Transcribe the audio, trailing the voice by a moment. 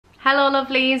Hello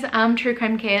lovelies, I'm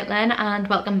TrueCrimeCaitlyn and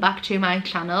welcome back to my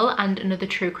channel and another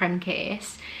true crime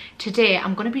case. Today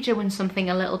I'm going to be doing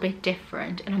something a little bit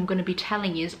different and I'm going to be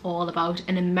telling you all about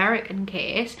an American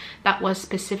case that was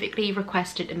specifically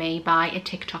requested to me by a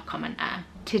TikTok commenter.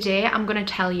 Today I'm going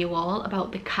to tell you all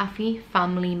about the Caffey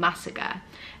Family Massacre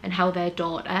and how their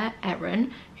daughter,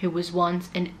 Erin, who was once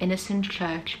an innocent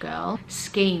church girl,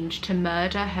 schemed to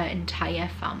murder her entire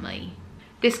family.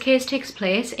 This case takes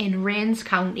place in Rains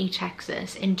County,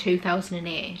 Texas in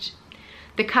 2008.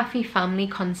 The Caffey family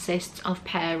consists of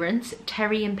parents,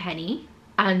 Terry and Penny,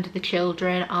 and the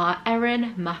children are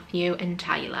Erin, Matthew and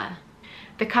Tyler.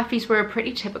 The Caffeys were a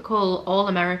pretty typical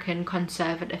all-American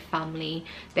conservative family.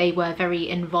 They were very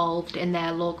involved in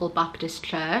their local Baptist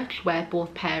church where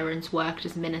both parents worked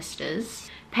as ministers.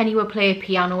 Penny would play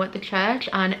piano at the church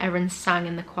and Erin sang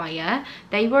in the choir.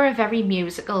 They were a very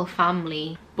musical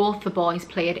family. Both the boys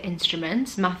played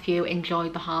instruments. Matthew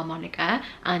enjoyed the harmonica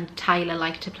and Tyler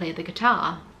liked to play the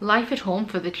guitar. Life at home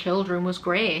for the children was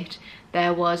great.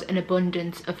 There was an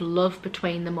abundance of love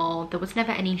between them all. There was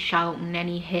never any shouting,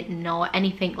 any hitting or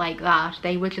anything like that.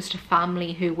 They were just a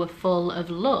family who were full of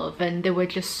love and they were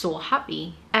just so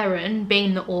happy. Erin,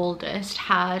 being the oldest,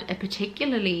 had a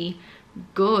particularly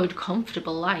good,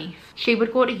 comfortable life. She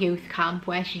would go to youth camp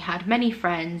where she had many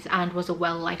friends and was a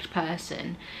well-liked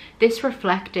person. This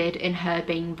reflected in her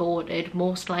being voted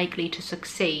most likely to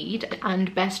succeed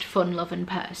and best fun-loving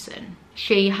person.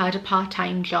 She had a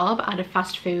part-time job at a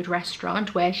fast food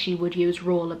restaurant where she would use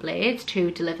rollerblades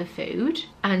to deliver food,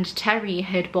 and Terry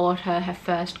had bought her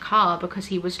first car because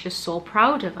he was just so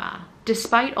proud of her.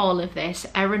 Despite all of this,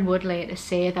 Erin would later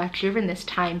say that during this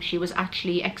time she was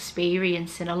actually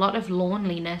experiencing a lot of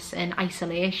loneliness and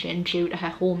isolation due to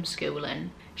her homeschooling.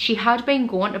 She had been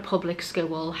going to public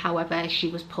school, however she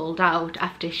was pulled out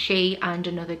after she and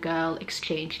another girl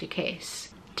exchanged a kiss.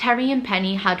 Terry and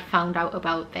Penny had found out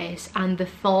about this and the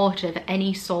thought of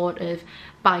any sort of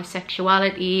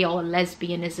bisexuality or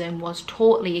lesbianism was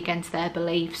totally against their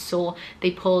beliefs, so they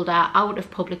pulled her out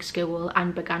of public school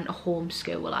and began to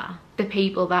homeschool her. The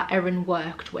people that Erin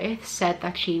worked with said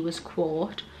that she was,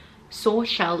 quote, so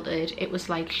sheltered it was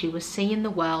like she was seeing the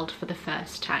world for the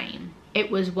first time. It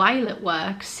was while at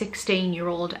work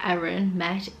 16-year-old Erin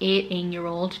met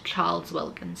 18-year-old Charles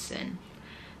Wilkinson.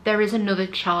 There is another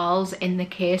Charles in the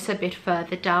case a bit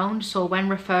further down, so when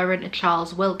referring to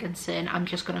Charles Wilkinson, I'm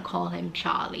just going to call him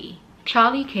Charlie.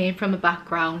 Charlie came from a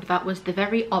background that was the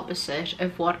very opposite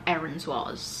of what Erin's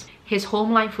was. His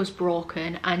home life was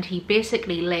broken and he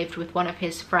basically lived with one of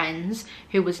his friends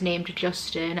who was named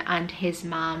Justin and his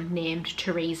mum named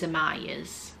Teresa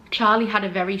Myers. Charlie had a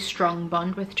very strong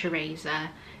bond with Teresa.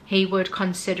 He would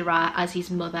consider her as his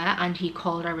mother and he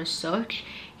called her as such.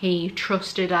 He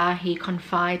trusted her, he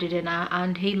confided in her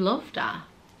and he loved her.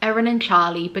 Erin and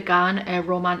Charlie began a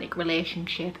romantic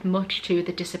relationship much to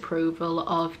the disapproval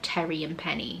of Terry and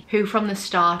Penny, who from the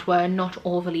start were not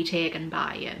overly taken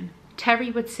by him.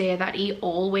 Terry would say that he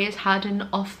always had an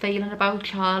off feeling about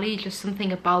Charlie, just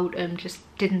something about him just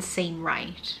didn't seem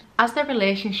right. As their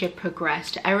relationship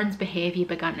progressed, Erin's behaviour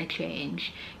began to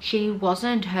change. She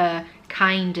wasn't her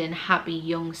kind and happy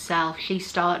young self. She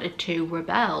started to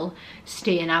rebel,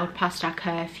 staying out past her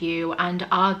curfew and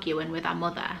arguing with her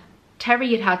mother.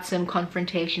 Terry had had some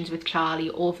confrontations with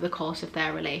Charlie over the course of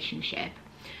their relationship.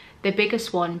 The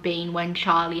biggest one being when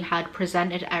Charlie had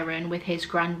presented Erin with his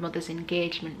grandmother's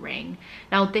engagement ring.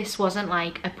 Now this wasn't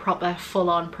like a proper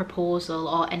full-on proposal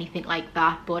or anything like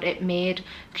that, but it made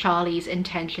Charlie's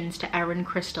intentions to Erin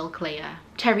crystal clear.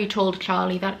 Terry told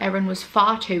Charlie that Erin was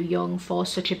far too young for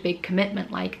such a big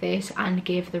commitment like this and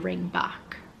gave the ring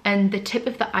back. And the tip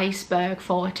of the iceberg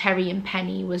for Terry and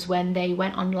Penny was when they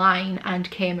went online and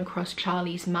came across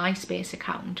Charlie's MySpace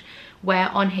account, where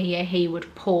on here he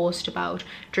would post about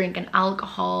drinking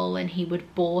alcohol and he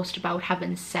would boast about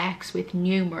having sex with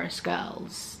numerous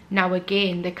girls. Now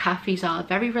again, the Caffeys are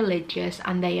very religious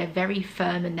and they are very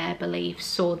firm in their beliefs,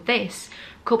 so this,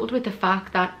 coupled with the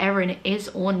fact that Erin is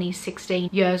only 16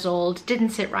 years old, didn't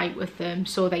sit right with them,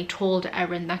 so they told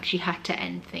Erin that she had to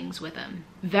end things with him.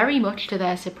 Very much to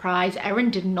their surprise,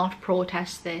 Erin did not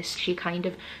protest this. She kind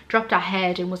of dropped her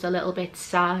head and was a little bit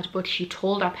sad, but she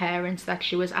told her parents that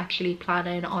she was actually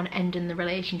planning on ending the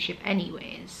relationship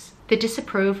anyways. The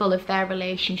disapproval of their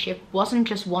relationship wasn't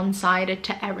just one-sided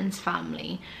to Erin's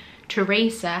family.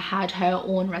 Teresa had her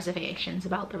own reservations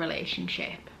about the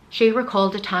relationship. She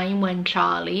recalled a time when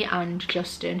Charlie and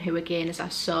Justin, who again is her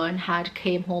son, had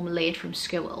came home late from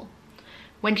school.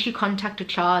 When she contacted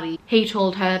Charlie, he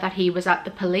told her that he was at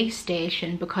the police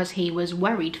station because he was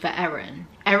worried for Erin.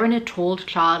 Erin had told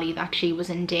Charlie that she was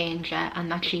in danger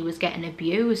and that she was getting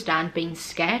abused, and being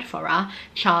scared for her,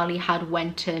 Charlie had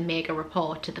went to make a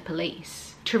report to the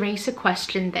police. Teresa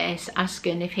questioned this,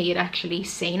 asking if he had actually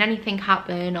seen anything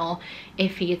happen or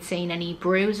if he had seen any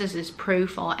bruises as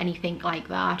proof or anything like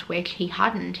that, which he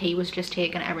hadn't. He was just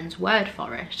taking Erin's word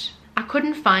for it. I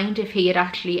couldn't find if he had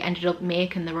actually ended up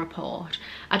making the report.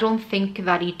 I don't think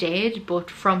that he did, but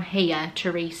from here,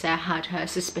 Teresa had her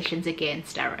suspicions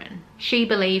against Erin. She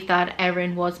believed that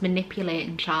Erin was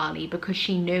manipulating Charlie because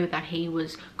she knew that he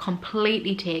was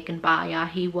completely taken by her.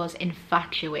 He was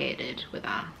infatuated with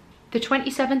her. The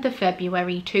 27th of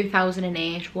February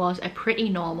 2008 was a pretty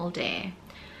normal day.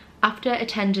 After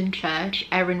attending church,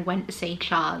 Erin went to see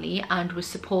Charlie and was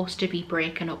supposed to be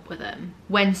breaking up with him.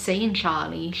 When seeing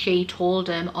Charlie, she told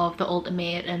him of the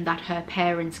ultimatum that her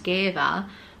parents gave her,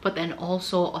 but then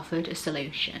also offered a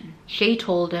solution. She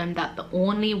told him that the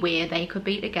only way they could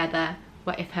be together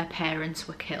were if her parents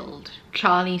were killed.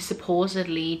 Charlie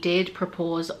supposedly did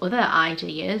propose other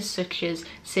ideas, such as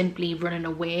simply running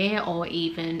away or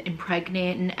even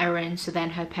impregnating Erin, so then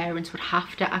her parents would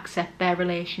have to accept their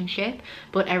relationship,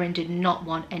 but Erin did not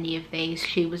want any of these.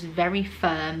 She was very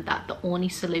firm that the only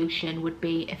solution would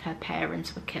be if her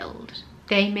parents were killed.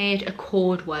 They made a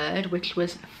code word, which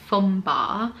was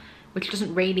fumbar, which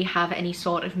doesn't really have any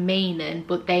sort of meaning,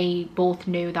 but they both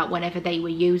knew that whenever they were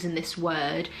using this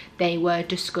word, they were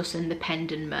discussing the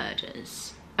pending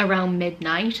murders. Around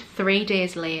midnight, 3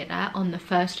 days later, on the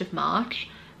 1st of March,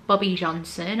 Bobby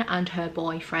Johnson and her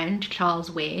boyfriend, Charles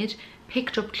Wade,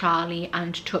 picked up Charlie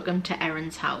and took him to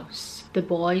Erin's house. The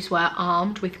boys were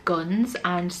armed with guns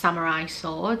and samurai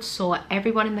swords, so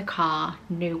everyone in the car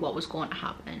knew what was going to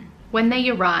happen. When they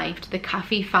arrived, the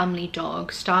Caffey family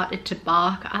dog started to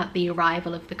bark at the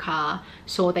arrival of the car,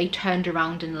 so they turned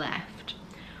around and left.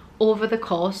 Over the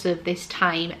course of this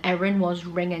time, Erin was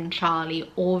ringing Charlie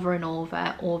over and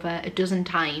over a dozen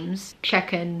times,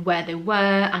 checking where they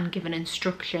were and giving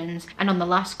instructions. And on the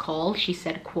last call, she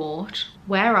said, quote,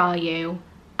 "Where are you?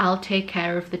 I'll take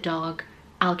care of the dog.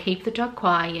 I'll keep the dog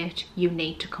quiet. You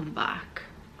need to come back."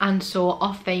 And so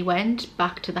off they went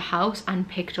back to the house and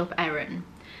picked up Erin.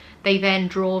 They then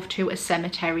drove to a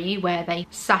cemetery where they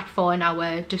sat for an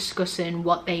hour discussing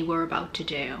what they were about to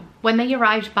do. When they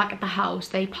arrived back at the house,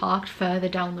 they parked further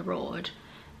down the road.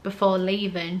 Before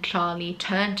leaving, Charlie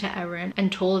turned to Erin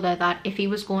and told her that if he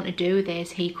was going to do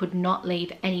this, he could not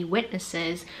leave any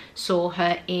witnesses, so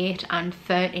her 8 and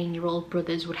 13-year-old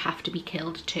brothers would have to be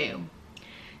killed too.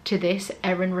 To this,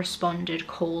 Erin responded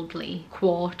coldly,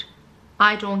 quote,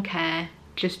 "I don't care,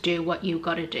 just do what you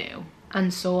gotta do."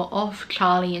 And so off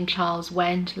Charlie and Charles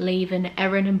went, leaving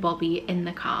Erin and Bobby in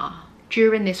the car.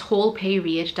 During this whole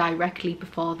period directly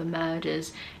before the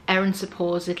murders, Erin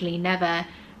supposedly never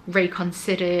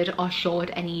reconsidered or showed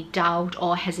any doubt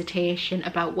or hesitation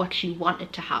about what she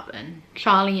wanted to happen.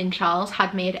 Charlie and Charles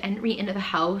had made entry into the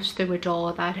house through a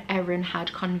door that Erin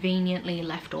had conveniently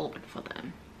left open for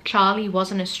them. Charlie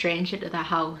wasn't a stranger to the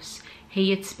house.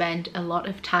 He had spent a lot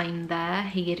of time there,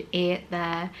 he had ate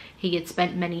there, he had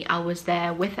spent many hours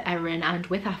there with Erin and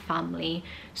with her family,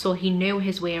 so he knew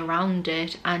his way around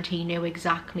it and he knew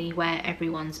exactly where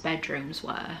everyone's bedrooms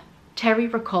were. Terry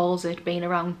recalls it being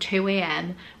around 2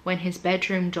 AM when his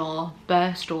bedroom door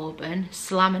burst open,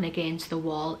 slamming against the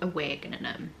wall, awakening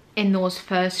him. In those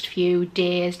first few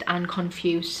dazed and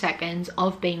confused seconds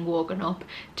of being woken up,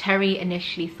 Terry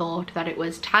initially thought that it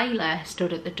was Tyler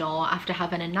stood at the door after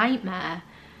having a nightmare,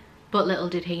 but little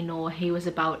did he know he was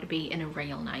about to be in a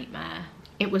real nightmare.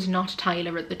 It was not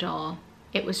Tyler at the door,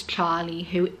 it was Charlie,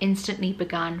 who instantly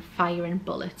began firing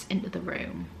bullets into the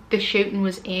room. The shooting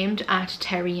was aimed at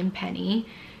Terry and Penny.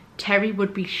 Terry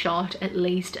would be shot at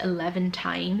least 11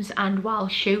 times, and while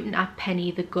shooting at Penny,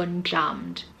 the gun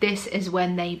jammed. This is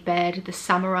when they bared the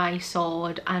samurai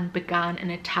sword and began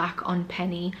an attack on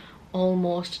Penny,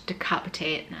 almost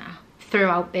decapitating her.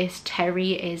 Throughout this,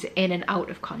 Terry is in and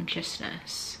out of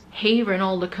consciousness. Hearing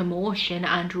all the commotion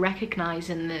and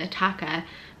recognising the attacker,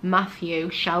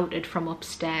 Matthew shouted from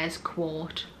upstairs,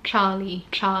 quote, "Charlie,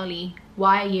 Charlie,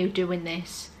 why are you doing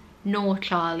this? No,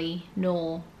 Charlie,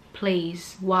 no.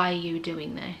 Please, why are you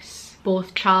doing this?"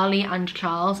 Both Charlie and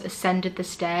Charles ascended the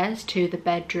stairs to the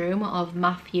bedroom of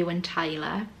Matthew and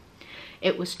Tyler.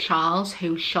 It was Charles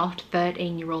who shot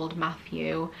 13-year-old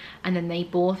Matthew, and then they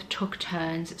both took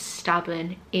turns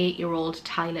stabbing 8-year-old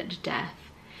Tyler to death.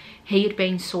 He had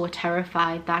been so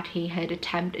terrified that he had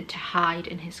attempted to hide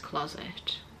in his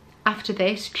closet. After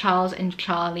this, Charles and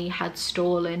Charlie had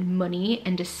stolen money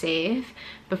and a safe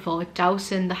before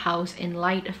dousing the house in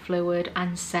lighter fluid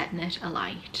and setting it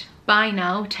alight. By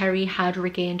now, Terry had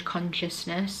regained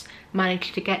consciousness,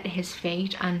 managed to get to his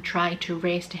feet and tried to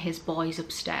race to his boys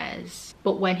upstairs.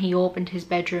 But when he opened his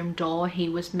bedroom door, he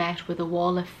was met with a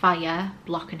wall of fire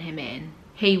blocking him in.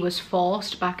 He was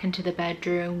forced back into the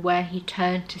bedroom, where he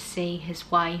turned to see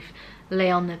his wife lay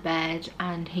on the bed,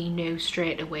 and he knew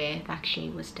straight away that she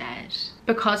was dead.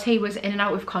 Because he was in and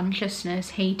out of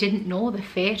consciousness, he didn't know the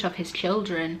fate of his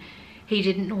children. He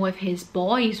didn't know if his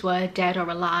boys were dead or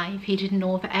alive. He didn't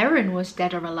know if Erin was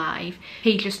dead or alive.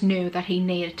 He just knew that he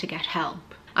needed to get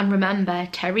help. And remember,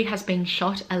 Terry has been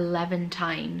shot 11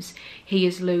 times. He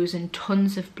is losing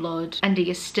tons of blood, and he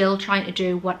is still trying to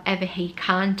do whatever he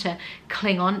can to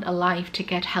cling on to life to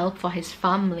get help for his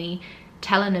family,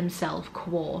 telling himself,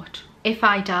 quote, "If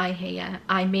I die here,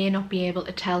 I may not be able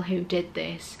to tell who did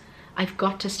this. I've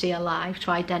got to stay alive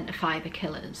to identify the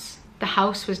killers." The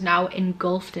house was now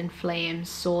engulfed in flames,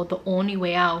 so the only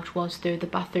way out was through the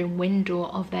bathroom window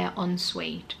of their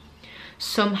ensuite.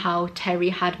 Somehow Terry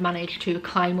had managed to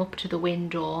climb up to the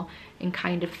window and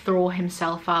kind of throw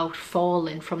himself out,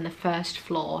 falling from the first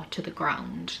floor to the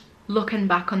ground. Looking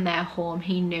back on their home,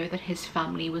 he knew that his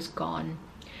family was gone.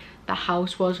 The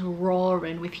house was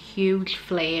roaring with huge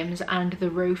flames and the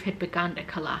roof had begun to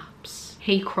collapse.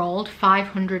 He crawled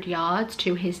 500 yards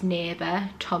to his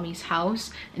neighbour Tommy's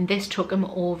house, and this took him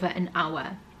over an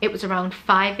hour. It was around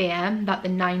 5 AM that the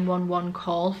 911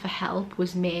 call for help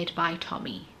was made by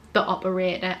Tommy. The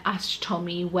operator asked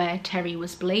Tommy where Terry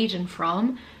was bleeding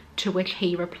from, to which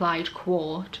he replied,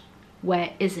 quote,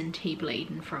 "Where isn't he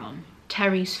bleeding from?"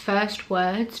 Terry's first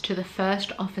words to the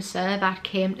first officer that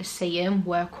came to see him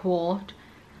were, quote,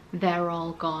 "They're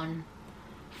all gone,"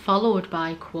 followed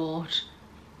by, quote,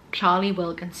 "Charlie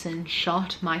Wilkinson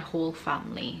shot my whole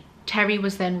family." Terry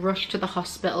was then rushed to the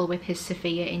hospital with his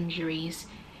severe injuries.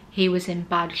 He was in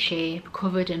bad shape,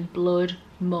 covered in blood,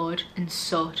 mud and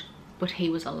soot, but he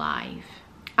was alive.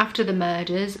 After the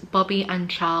murders, Bobby and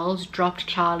Charles dropped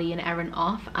Charlie and Erin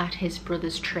off at his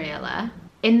brother's trailer.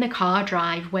 In the car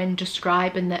drive, when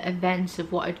describing the events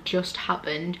of what had just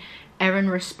happened, Erin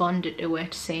responded to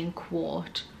it saying,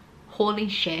 quote, "Holy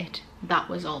shit, that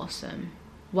was awesome."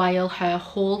 While her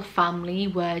whole family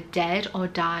were dead or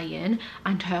dying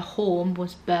and her home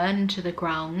was burned to the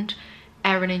ground,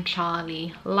 Erin and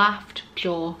Charlie laughed,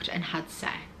 joked and had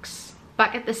sex.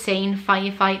 Back at the scene,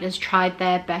 firefighters tried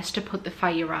their best to put the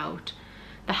fire out.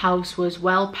 The house was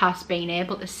well past being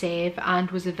able to save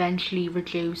and was eventually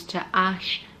reduced to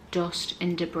ash, dust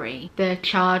and debris. The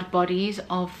charred bodies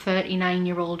of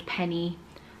 39-year-old Penny,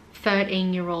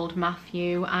 13-year-old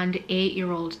Matthew and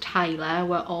 8-year-old Tyler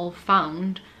were all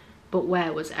found, but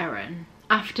where was Erin?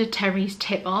 After Terry's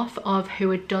tip-off of who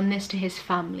had done this to his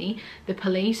family, the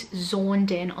police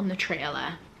zoned in on the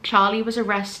trailer. Charlie was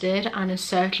arrested and a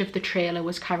search of the trailer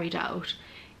was carried out.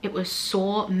 It was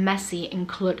so messy and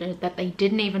cluttered that they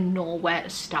didn't even know where to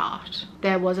start.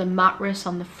 There was a mattress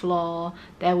on the floor,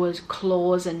 there was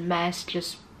clothes and mess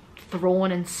just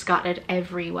thrown and scattered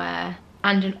everywhere,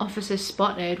 and an officer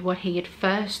spotted what he at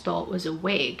first thought was a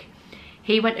wig.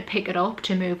 He went to pick it up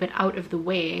to move it out of the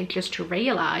way, just to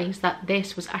realise that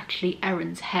this was actually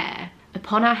Erin's hair.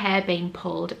 Upon her hair being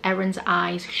pulled, Erin's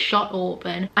eyes shot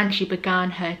open and she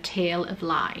began her tale of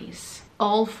lies.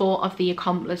 All 4 of the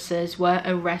accomplices were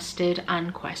arrested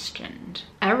and questioned.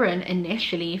 Erin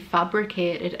initially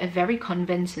fabricated a very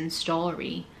convincing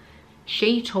story.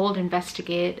 She told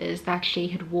investigators that she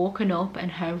had woken up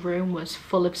and her room was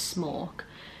full of smoke.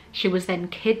 She was then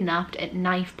kidnapped at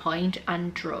knife point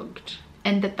and drugged,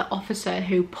 and that the officer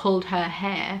who pulled her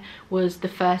hair was the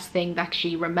first thing that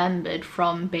she remembered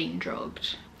from being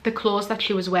drugged. The clothes that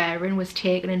she was wearing was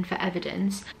taken in for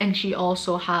evidence, and she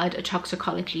also had a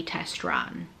toxicology test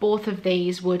ran. Both of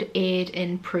these would aid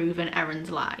in proving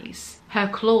Erin's lies. Her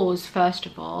clothes, first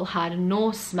of all, had no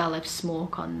smell of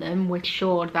smoke on them, which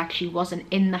showed that she wasn't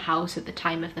in the house at the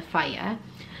time of the fire.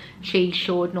 She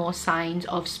showed no signs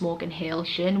of smoke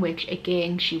inhalation, which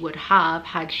again she would have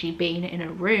had she been in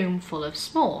a room full of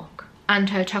smoke.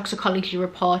 And her toxicology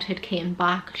report had came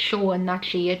back showing that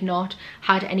she had not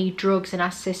had any drugs in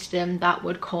her system that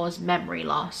would cause memory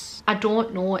loss. I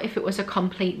don't know if it was a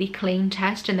completely clean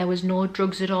test and there was no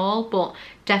drugs at all, but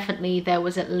definitely there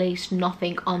was at least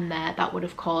nothing on there that would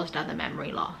have caused other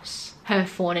memory loss. Her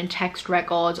phone and text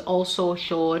records also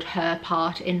showed her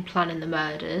part in planning the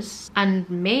murders, and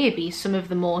maybe some of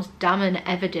the most damning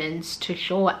evidence to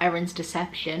show Erin's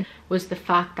deception was the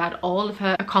fact that all of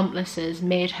her accomplices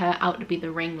made her out to be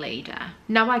the ringleader.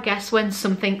 Now I guess when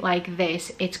something like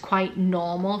this, it's quite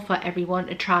normal for everyone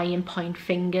to try and point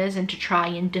fingers and to try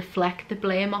and deflect the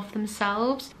blame off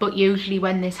themselves, but usually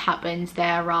when this happens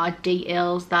there are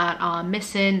details that are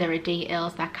missing, there are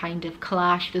details that kind of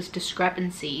clash, there's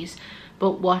discrepancies.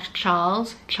 But what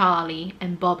Charles, Charlie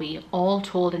and Bobby all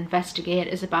told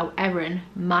investigators about Erin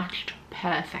matched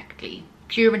perfectly.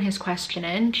 During his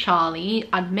questioning, Charlie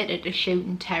admitted to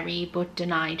shooting Terry but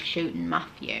denied shooting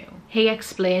Matthew. He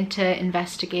explained to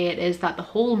investigators that the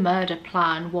whole murder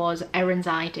plan was Erin's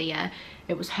idea.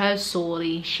 It was hers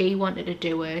solely, she wanted to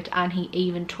do it, and he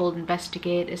even told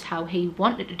investigators how he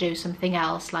wanted to do something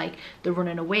else like the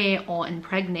running away or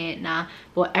impregnating her,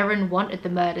 but Erin wanted the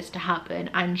murders to happen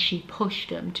and she pushed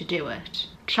him to do it.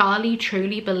 Charlie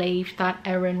truly believed that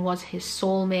Erin was his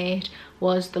soulmate,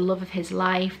 was the love of his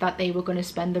life, that they were going to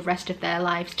spend the rest of their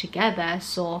lives together,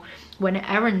 so when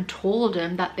Erin told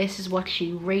him that this is what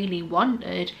she really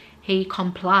wanted, he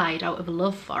complied out of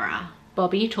love for her.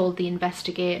 Bobby told the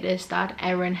investigators that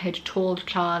Erin had told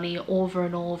Charlie over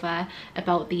and over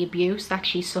about the abuse that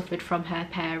she suffered from her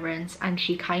parents, and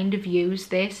she kind of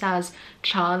used this as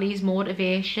Charlie's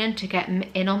motivation to get him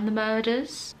in on the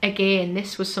murders. Again,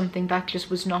 this was something that just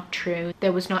was not true.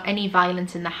 There was not any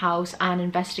violence in the house, and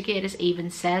investigators even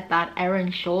said that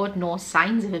Erin showed no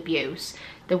signs of abuse.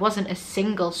 There wasn't a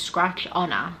single scratch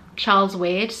on her. Charles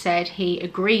Wade said he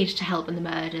agreed to help in the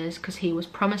murders because he was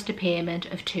promised a payment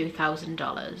of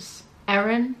 $2,000.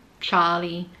 Erin,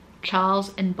 Charlie,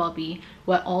 Charles and Bobby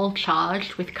were all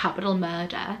charged with capital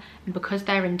murder, and because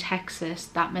they're in Texas,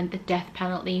 that meant the death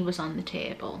penalty was on the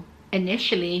table.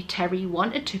 Initially, Terry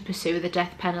wanted to pursue the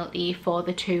death penalty for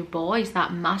the two boys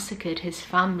that massacred his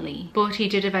family, but he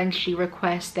did eventually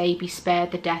request they be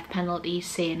spared the death penalty,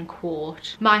 saying,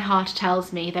 quote, "My heart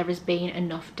tells me there has been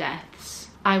enough deaths.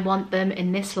 I want them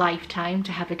in this lifetime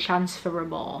to have a chance for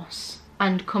remorse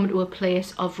and come to a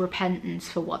place of repentance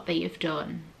for what they have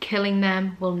done. Killing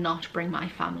them will not bring my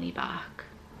family back."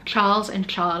 Charles and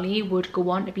Charlie would go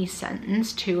on to be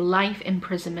sentenced to life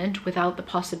imprisonment without the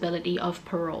possibility of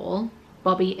parole.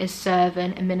 Bobby is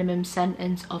serving a minimum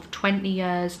sentence of 20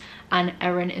 years and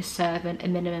Erin is serving a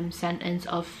minimum sentence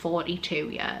of 42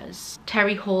 years.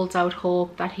 Terry holds out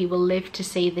hope that he will live to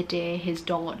see the day his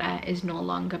daughter is no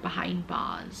longer behind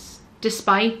bars.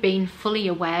 Despite being fully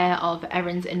aware of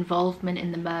Erin's involvement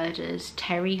in the murders,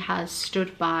 Terry has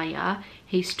stood by her.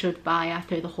 He stood by her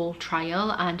through the whole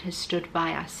trial and has stood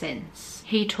by her since.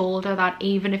 He told her that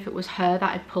even if it was her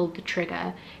that had pulled the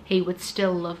trigger, he would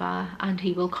still love her and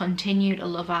he will continue to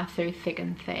love her through thick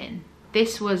and thin.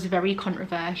 This was very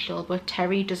controversial, but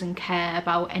Terry doesn't care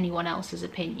about anyone else's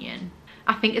opinion.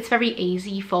 I think it's very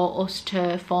easy for us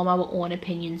to form our own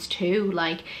opinions too.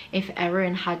 Like, if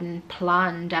Erin hadn't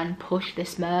planned and pushed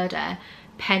this murder,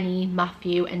 Penny,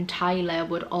 Matthew and Tyler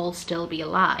would all still be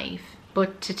alive.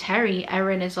 But to Terry,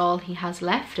 Erin is all he has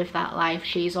left of that life.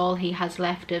 She's all he has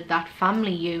left of that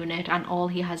family unit and all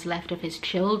he has left of his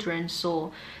children.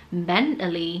 So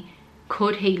mentally,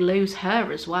 could he lose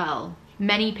her as well?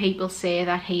 Many people say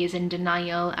that he is in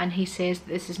denial and he says that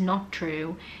this is not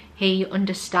true. He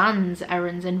understands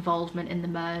Erin's involvement in the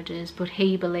murders, but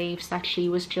he believes that she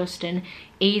was just an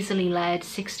easily led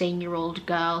 16-year-old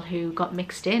girl who got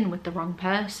mixed in with the wrong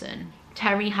person.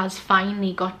 Terry has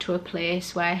finally got to a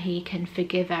place where he can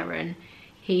forgive Erin.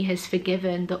 He has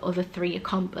forgiven the other 3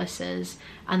 accomplices,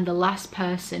 and the last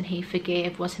person he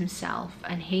forgave was himself,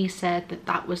 and he said that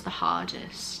that was the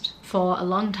hardest. For a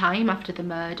long time after the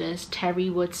murders,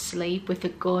 Terry would sleep with a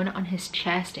gun on his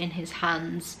chest in his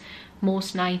hands.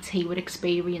 Most nights he would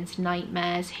experience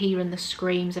nightmares, hearing the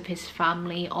screams of his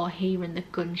family or hearing the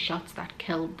gunshots that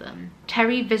killed them.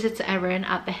 Terry visits Erin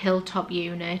at the Hilltop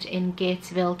unit in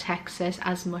Gatesville, Texas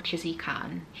as much as he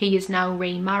can. He is now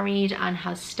remarried and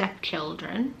has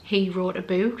stepchildren. He wrote a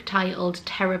book titled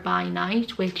Terror by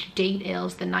Night, which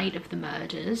details the night of the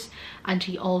murders, and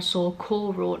he also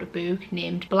co-wrote a book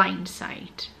named Blind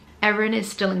Sight. Erin is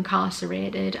still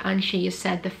incarcerated and she has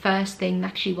said the first thing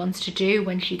that she wants to do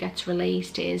when she gets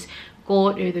released is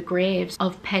go to the graves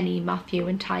of Penny, Matthew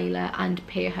and Tyler and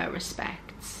pay her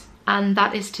respects. And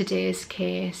that is today's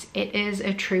case. It is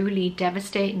a truly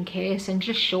devastating case and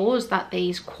just shows that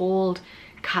these cold,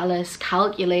 callous,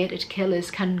 calculated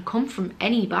killers can come from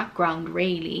any background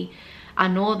really. I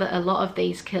know that a lot of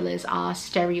these killers are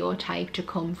stereotyped to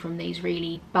come from these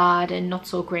really bad and not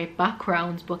so great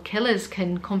backgrounds, but killers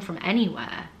can come from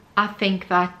anywhere. I think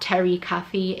that Terry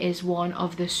Caffey is one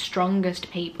of the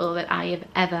strongest people that I have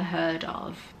ever heard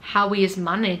of. How he has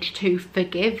managed to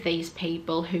forgive these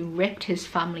people who ripped his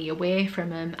family away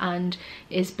from him and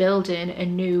is building a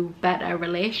new, better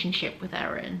relationship with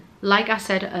Erin. Like I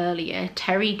said earlier,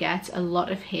 Terry gets a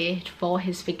lot of hate for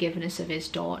his forgiveness of his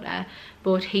daughter,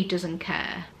 but he doesn't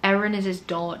care. Erin is his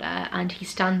daughter and he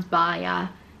stands by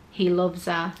her, he loves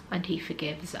her and he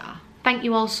forgives her. Thank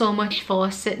you all so much for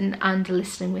sitting and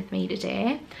listening with me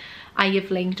today. I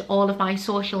have linked all of my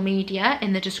social media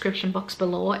in the description box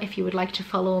below if you would like to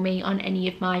follow me on any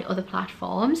of my other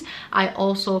platforms. I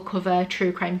also cover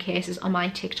true crime cases on my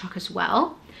TikTok as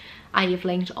well. I have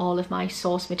linked all of my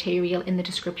source material in the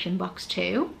description box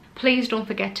too. Please don't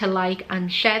forget to like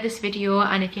and share this video,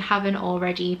 and if you haven't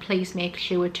already, please make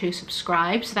sure to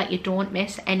subscribe so that you don't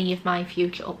miss any of my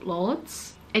future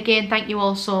uploads. Again, thank you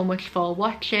all so much for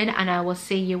watching, and I will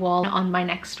see you all on my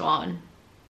next one.